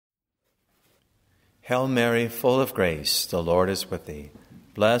Hail Mary, full of grace, the Lord is with thee.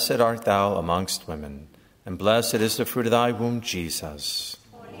 Blessed art thou amongst women, and blessed is the fruit of thy womb, Jesus.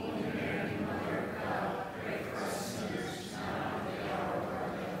 Holy Mary, Mother of God, pray for us sinners, now and at the hour of our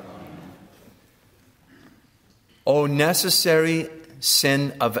death. Amen. O necessary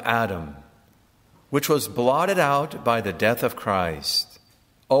sin of Adam, which was blotted out by the death of Christ.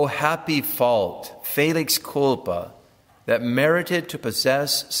 O happy fault, Felix Culpa, that merited to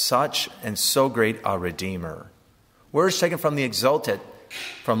possess such and so great a Redeemer. Words taken from the Exultet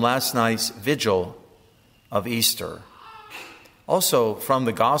from last night's vigil of Easter. Also from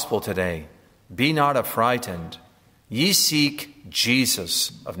the Gospel today, be not affrighted. Ye seek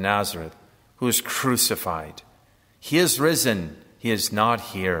Jesus of Nazareth, who is crucified. He is risen. He is not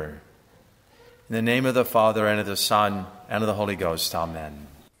here. In the name of the Father, and of the Son, and of the Holy Ghost. Amen.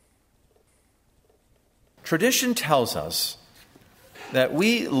 Tradition tells us that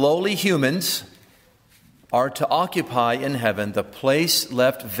we lowly humans are to occupy in heaven the place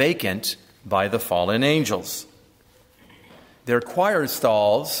left vacant by the fallen angels. Their choir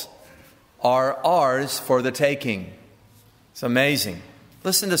stalls are ours for the taking. It's amazing.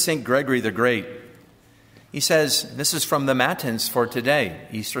 Listen to St. Gregory the Great. He says, this is from the Matins for today,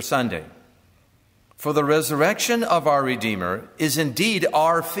 Easter Sunday. For the resurrection of our Redeemer is indeed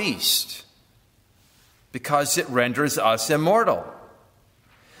our feast, because it renders us immortal.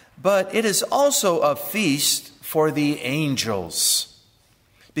 But it is also a feast for the angels,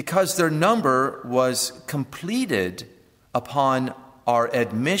 because their number was completed upon our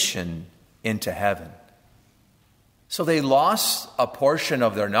admission into heaven. So they lost a portion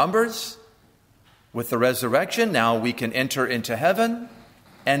of their numbers. With the resurrection, now we can enter into heaven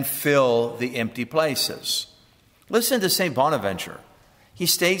and fill the empty places. Listen to St. Bonaventure. He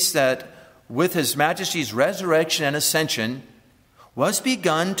states that with His Majesty's resurrection and ascension was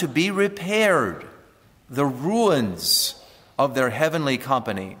begun to be repaired the ruins of their heavenly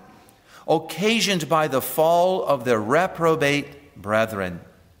company, occasioned by the fall of their reprobate brethren,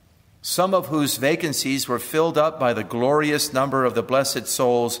 some of whose vacancies were filled up by the glorious number of the blessed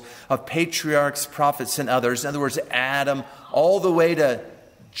souls of patriarchs, prophets, and others. In other words, Adam, all the way to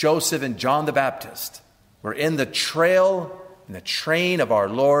Joseph and John the Baptist, were in the train of our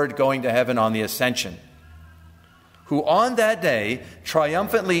Lord going to heaven on the ascension, who on that day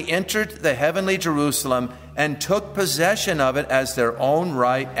triumphantly entered the heavenly Jerusalem and took possession of it as their own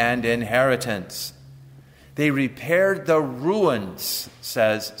right and inheritance. They repaired the ruins,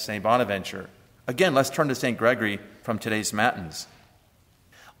 says St. Bonaventure. Again, let's turn to St. Gregory from today's Matins.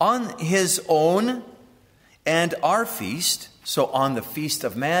 On his own and our feast, so on the feast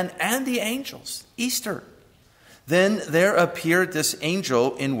of man and the angels, Easter, then there appeared this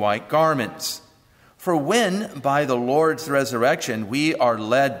angel in white garments. For when, by the Lord's resurrection, we are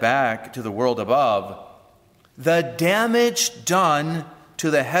led back to the world above, the damage done to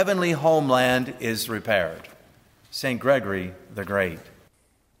the heavenly homeland is repaired. St. Gregory the Great.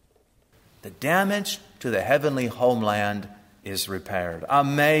 The damage to the heavenly homeland is repaired.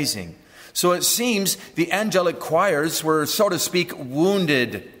 Amazing. So it seems the angelic choirs were, so to speak,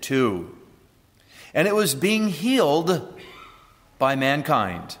 wounded too. And it was being healed by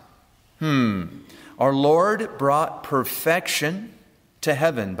mankind. Our Lord brought perfection to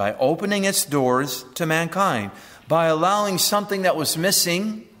heaven by opening its doors to mankind, by allowing something that was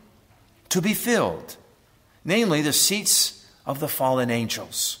missing to be filled, namely the seats of the fallen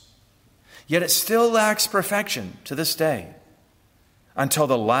angels. Yet it still lacks perfection to this day, until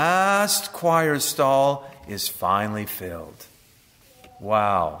the last choir stall is finally filled.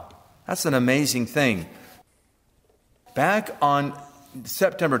 Wow, that's an amazing thing. Back on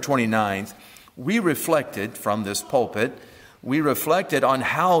September 29th, we reflected from this pulpit, on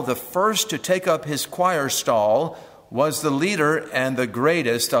how the first to take up his choir stall was the leader and the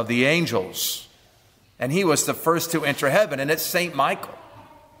greatest of the angels. And he was the first to enter heaven, and it's St. Michael.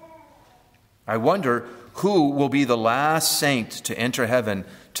 I wonder who will be the last saint to enter heaven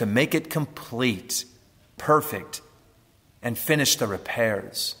to make it complete, perfect, and finish the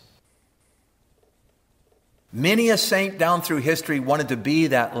repairs. Many a saint down through history wanted to be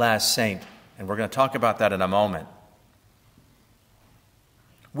that last saint, and we're going to talk about that in a moment.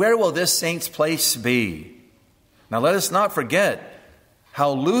 Where will this saint's place be? Now let us not forget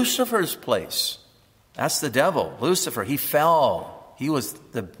how Lucifer's place, that's the devil, Lucifer, he fell. He was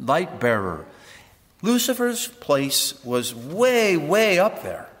the light bearer. Lucifer's place was way, way up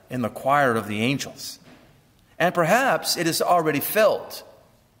there in the choir of the angels. And perhaps it is already filled.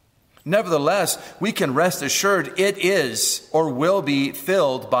 Nevertheless, we can rest assured it is or will be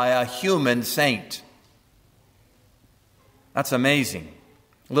filled by a human saint. That's amazing.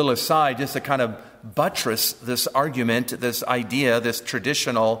 A little aside, just to kind of buttress this argument, this idea, this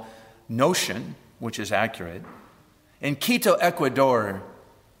traditional notion, which is accurate. In Quito, Ecuador,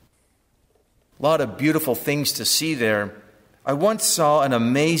 a lot of beautiful things to see there. I once saw an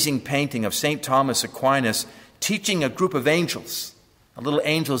amazing painting of St. Thomas Aquinas teaching a group of angels. Little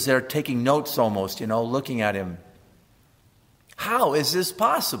angels there taking notes almost, looking at him. How is this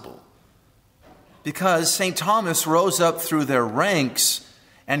possible? Because St. Thomas rose up through their ranks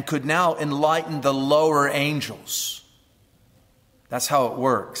and could now enlighten the lower angels. That's how it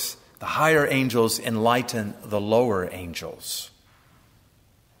works. The higher angels enlighten the lower angels.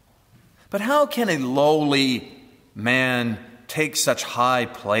 But how can a lowly man take such high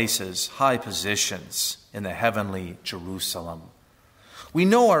places, high positions in the heavenly Jerusalem? We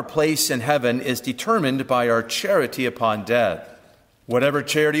know our place in heaven is determined by our charity upon death. Whatever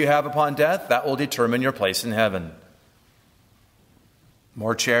charity you have upon death, that will determine your place in heaven.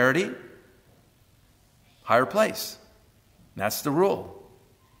 More charity, higher place. That's the rule.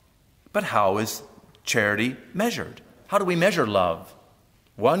 But how is charity measured? How do we measure love?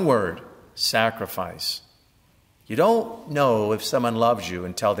 One word: sacrifice. You don't know if someone loves you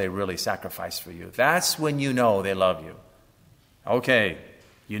until they really sacrifice for you. That's when you know they love you. Okay,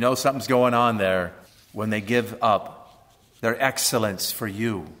 you know something's going on there when they give up their excellence for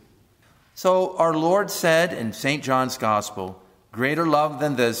you. So our Lord said in St. John's Gospel, "Greater love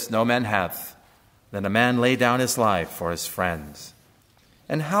than this no man hath, than a man lay down his life for his friends."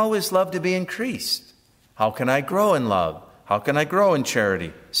 And how is love to be increased? How can I grow in love? How can I grow in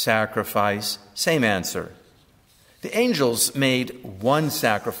charity? Sacrifice, same answer. The angels made one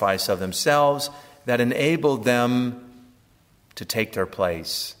sacrifice of themselves that enabled them to take their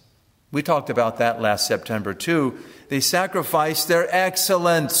place. We talked about that last September too. They sacrificed their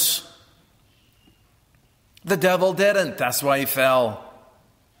excellence. The devil didn't. That's why he fell.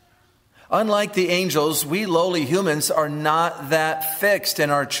 Unlike the angels, we lowly humans are not that fixed in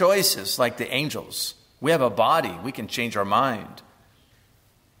our choices like the angels. We have a body. We can change our mind.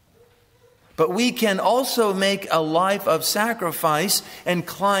 But we can also make a life of sacrifice and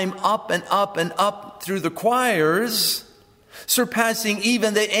climb up and up and up through the choirs, surpassing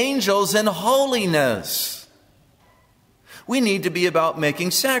even the angels in holiness. We need to be about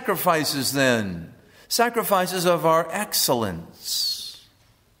making sacrifices then. Sacrifices of our excellence.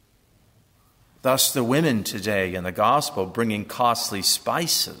 Thus the women today in the gospel bringing costly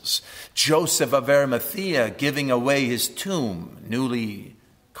spices. Joseph of Arimathea giving away his tomb, newly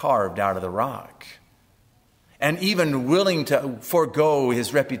carved out of the rock. And even willing to forego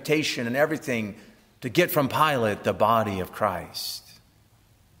his reputation and everything to get from Pilate the body of Christ.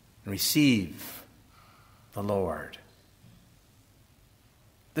 And receive the Lord.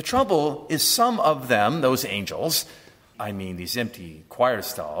 The trouble is some of them, those angels, these empty choir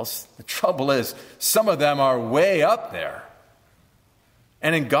stalls, the trouble is some of them are way up there.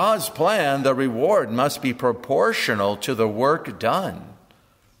 And in God's plan, the reward must be proportional to the work done.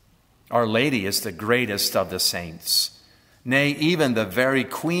 Our Lady is the greatest of the saints, nay, even the very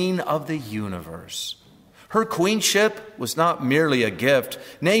queen of the universe. Her queenship was not merely a gift.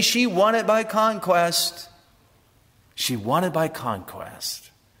 Nay, she won it by conquest. She won it by conquest.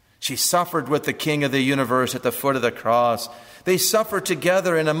 She suffered with the King of the universe at the foot of the cross. They suffered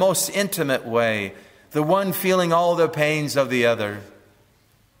together in a most intimate way, the one feeling all the pains of the other.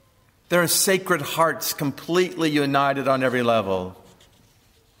 Their sacred hearts completely united on every level.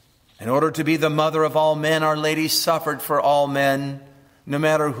 In order to be the mother of all men, Our Lady suffered for all men, no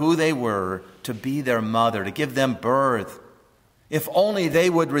matter who they were, to be their mother, to give them birth, if only they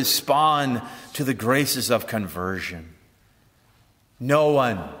would respond to the graces of conversion. No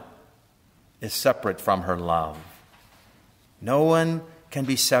one is separate from her love. No one can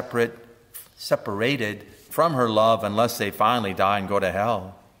be separated from her love unless they finally die and go to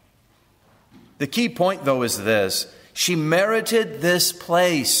hell. The key point, though, is this. She merited this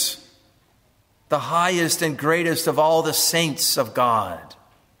place, the highest and greatest of all the saints of God.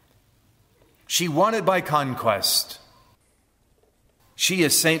 She won it by conquest. She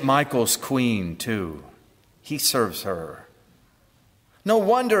is St. Michael's queen, too. He serves her. No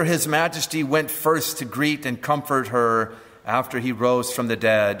wonder His Majesty went first to greet and comfort her after he rose from the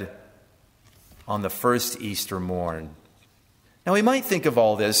dead on the first Easter morn. Now, we might think of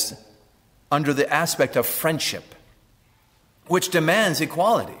all this under the aspect of friendship, which demands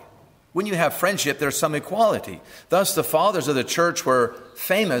equality. When you have friendship, there's some equality. Thus, the fathers of the church were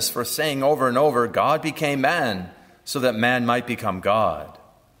famous for saying over and over, God became man so that man might become God.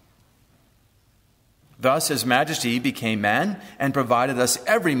 Thus, His Majesty became man and provided us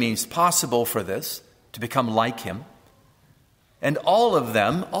every means possible for this, to become like Him. And all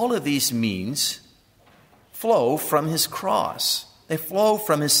of these means flow from his cross. They flow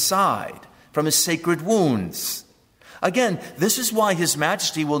from his side, from his sacred wounds. Again, this is why his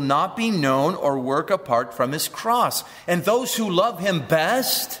majesty will not be known or work apart from his cross. And those who love him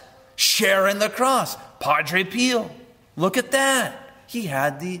best share in the cross. Padre Pio, look at that. He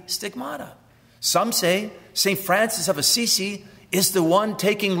had the stigmata. Some say St. Francis of Assisi is the one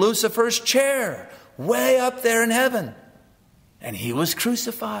taking Lucifer's chair way up there in heaven. And he was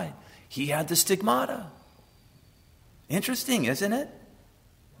crucified. He had the stigmata. Interesting, isn't it?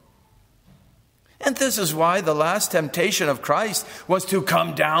 And this is why the last temptation of Christ was to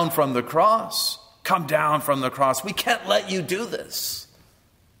come down from the cross. Come down from the cross. We can't let you do this.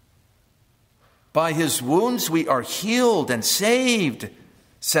 By his wounds we are healed and saved,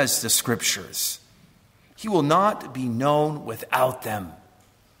 says the Scriptures. He will not be known without them.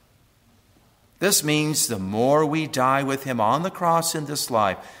 This means the more we die with him on the cross in this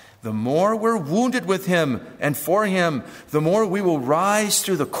life, the more we're wounded with him and for him, the more we will rise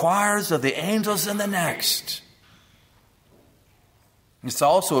through the choirs of the angels in the next. This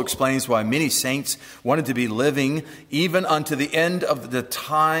also explains why many saints wanted to be living even unto the end of the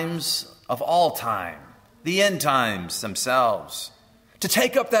times of all time, the end times themselves, to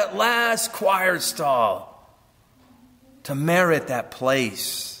take up that last choir stall, to merit that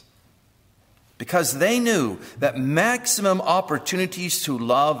place. Because they knew that maximum opportunities to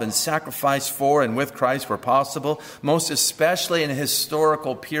love and sacrifice for and with Christ were possible, most especially in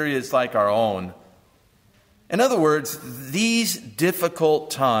historical periods like our own. In other words, these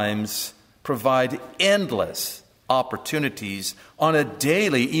difficult times provide endless opportunities on a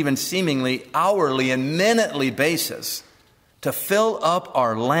daily, even seemingly hourly and minutely basis to fill up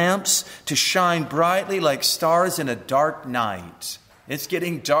our lamps, to shine brightly like stars in a dark night. It's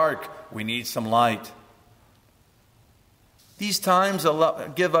getting dark. We need some light. These times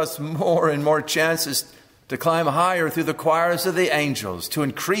give us more and more chances to climb higher through the choirs of the angels, to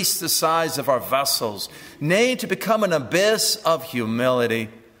increase the size of our vessels, nay, to become an abyss of humility,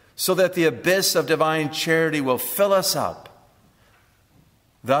 so that the abyss of divine charity will fill us up.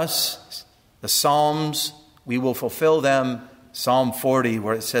 Thus, the Psalms, we will fulfill them. Psalm 40,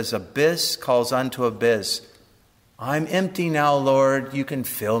 where it says, abyss calls unto abyss. I'm empty now, Lord. You can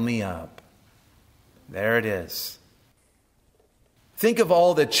fill me up. There it is. Think of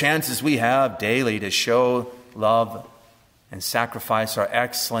all the chances we have daily to show love and sacrifice our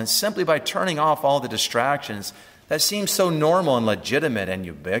excellence simply by turning off all the distractions that seem so normal and legitimate and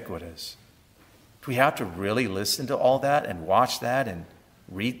ubiquitous. Do we have to really listen to all that and watch that and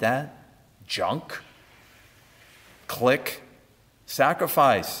read that junk? Click.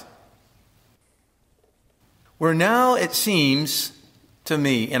 Sacrifice. We're now, it seems to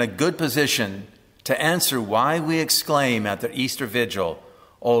me, in a good position to answer why we exclaim at the Easter Vigil,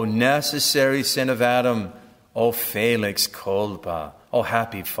 O necessary sin of Adam, O Felix, Culpa, O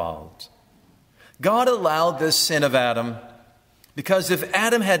happy fault. God allowed this sin of Adam because if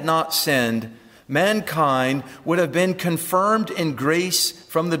Adam had not sinned, mankind would have been confirmed in grace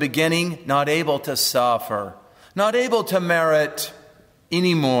from the beginning, not able to suffer, not able to merit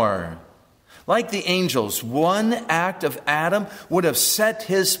anymore. Like the angels, one act of Adam would have set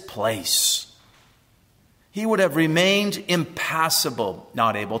his place. He would have remained impassible,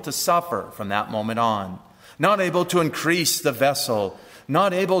 not able to suffer from that moment on, not able to increase the vessel,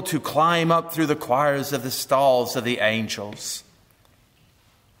 not able to climb up through the choirs of the stalls of the angels.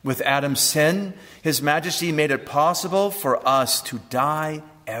 With Adam's sin, his majesty made it possible for us to die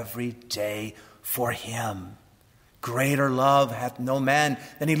every day for him. Greater love hath no man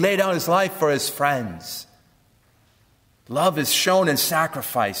than he laid down his life for his friends. Love is shown in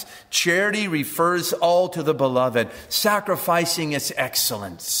sacrifice. Charity refers all to the beloved, sacrificing its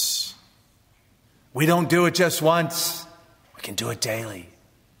excellence. We don't do it just once. We can do it daily.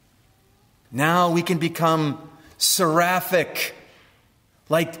 Now we can become seraphic,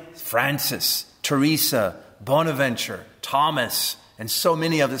 like Francis, Teresa, Bonaventure, Thomas, and so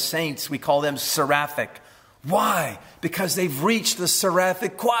many of the saints. We call them seraphic. Why? Because they've reached the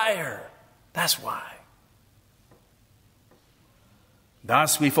seraphic choir. That's why.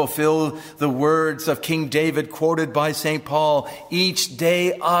 Thus we fulfill the words of King David quoted by St. Paul, each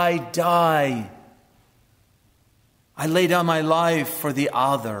day I die. I lay down my life for the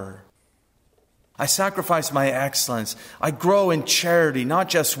other. I sacrifice my excellence. I grow in charity, not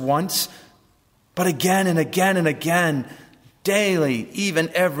just once, but again and again and again, daily,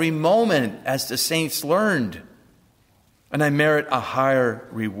 even every moment, as the saints learned. And I merit a higher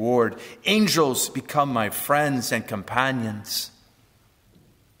reward. Angels become my friends and companions,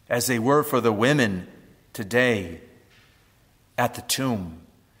 as they were for the women today at the tomb.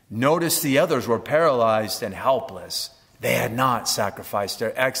 Notice the others were paralyzed and helpless. They had not sacrificed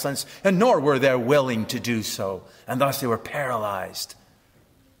their excellence, and nor were they willing to do so. And thus they were paralyzed.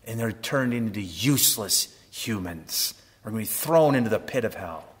 And they're turned into useless humans. We're going to be thrown into the pit of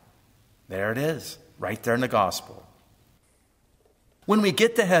hell. There it is, right there in the gospel. When we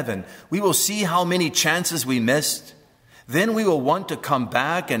get to heaven, we will see how many chances we missed. Then we will want to come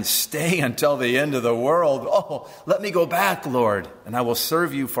back and stay until the end of the world. Oh, let me go back, Lord, and I will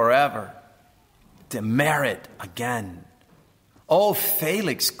serve you forever. To merit again. Oh,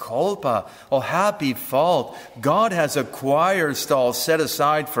 Felix, Culpa. Oh, happy fault. God has a choir stall set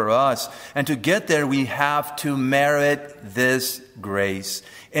aside for us. And to get there, we have to merit this grace,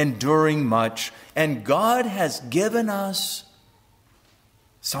 enduring much. And God has given us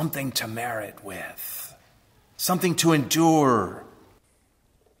something to merit with, something to endure.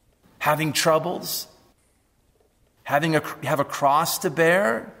 Having troubles, have a cross to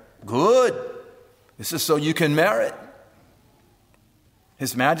bear, good. This is so you can merit.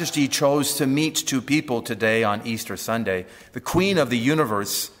 His Majesty chose to meet two people today on Easter Sunday, the Queen of the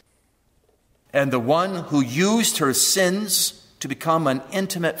universe and the one who used her sins to become an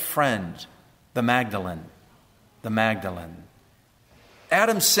intimate friend, the Magdalene.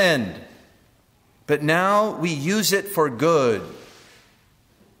 Adam sinned, but now we use it for good.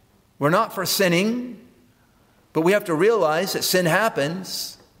 We're not for sinning, but we have to realize that sin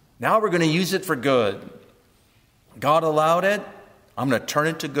happens. Now we're going to use it for good. God allowed it. I'm going to turn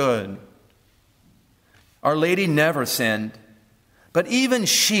it to good. Our Lady never sinned, but even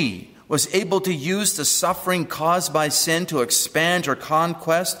she was able to use the suffering caused by sin to expand her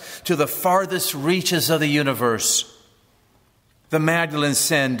conquest to the farthest reaches of the universe. The Magdalene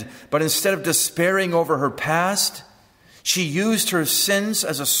sinned, but instead of despairing over her past, she used her sins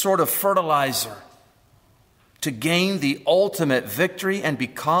as a sort of fertilizer to gain the ultimate victory and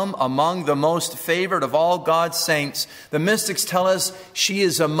become among the most favored of all God's saints. The mystics tell us she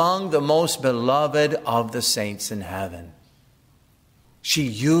is among the most beloved of the saints in heaven. She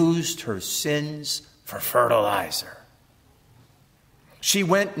used her sins for fertilizer. She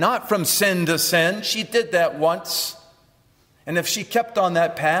went not from sin to sin. She did that once. And if she kept on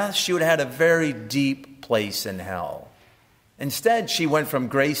that path, she would have had a very deep place in hell. Instead, she went from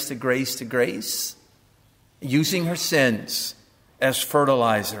grace to grace to grace, using her sins as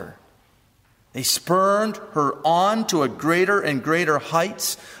fertilizer. They spurred her on to a greater and greater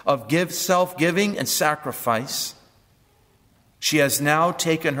heights of self-giving and sacrifice. She has now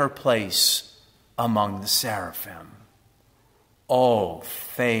taken her place among the seraphim. Oh,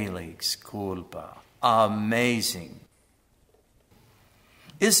 Felix, Culpa. Amazing.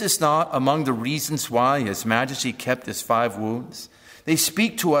 Is this not among the reasons why His Majesty kept His 5 wounds? They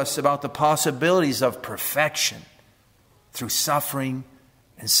speak to us about the possibilities of perfection through suffering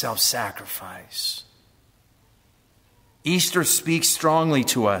and self-sacrifice. Easter speaks strongly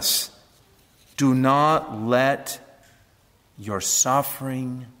to us. Do not let your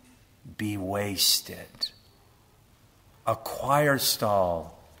suffering be wasted. A choir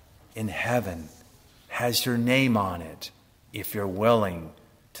stall in heaven has your name on it if you're willing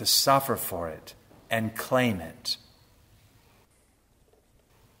to suffer for it and claim it.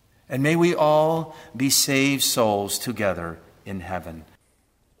 And may we all be saved souls together in heaven.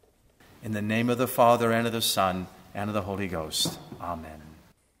 In the name of the Father, and of the Son, and of the Holy Ghost. Amen.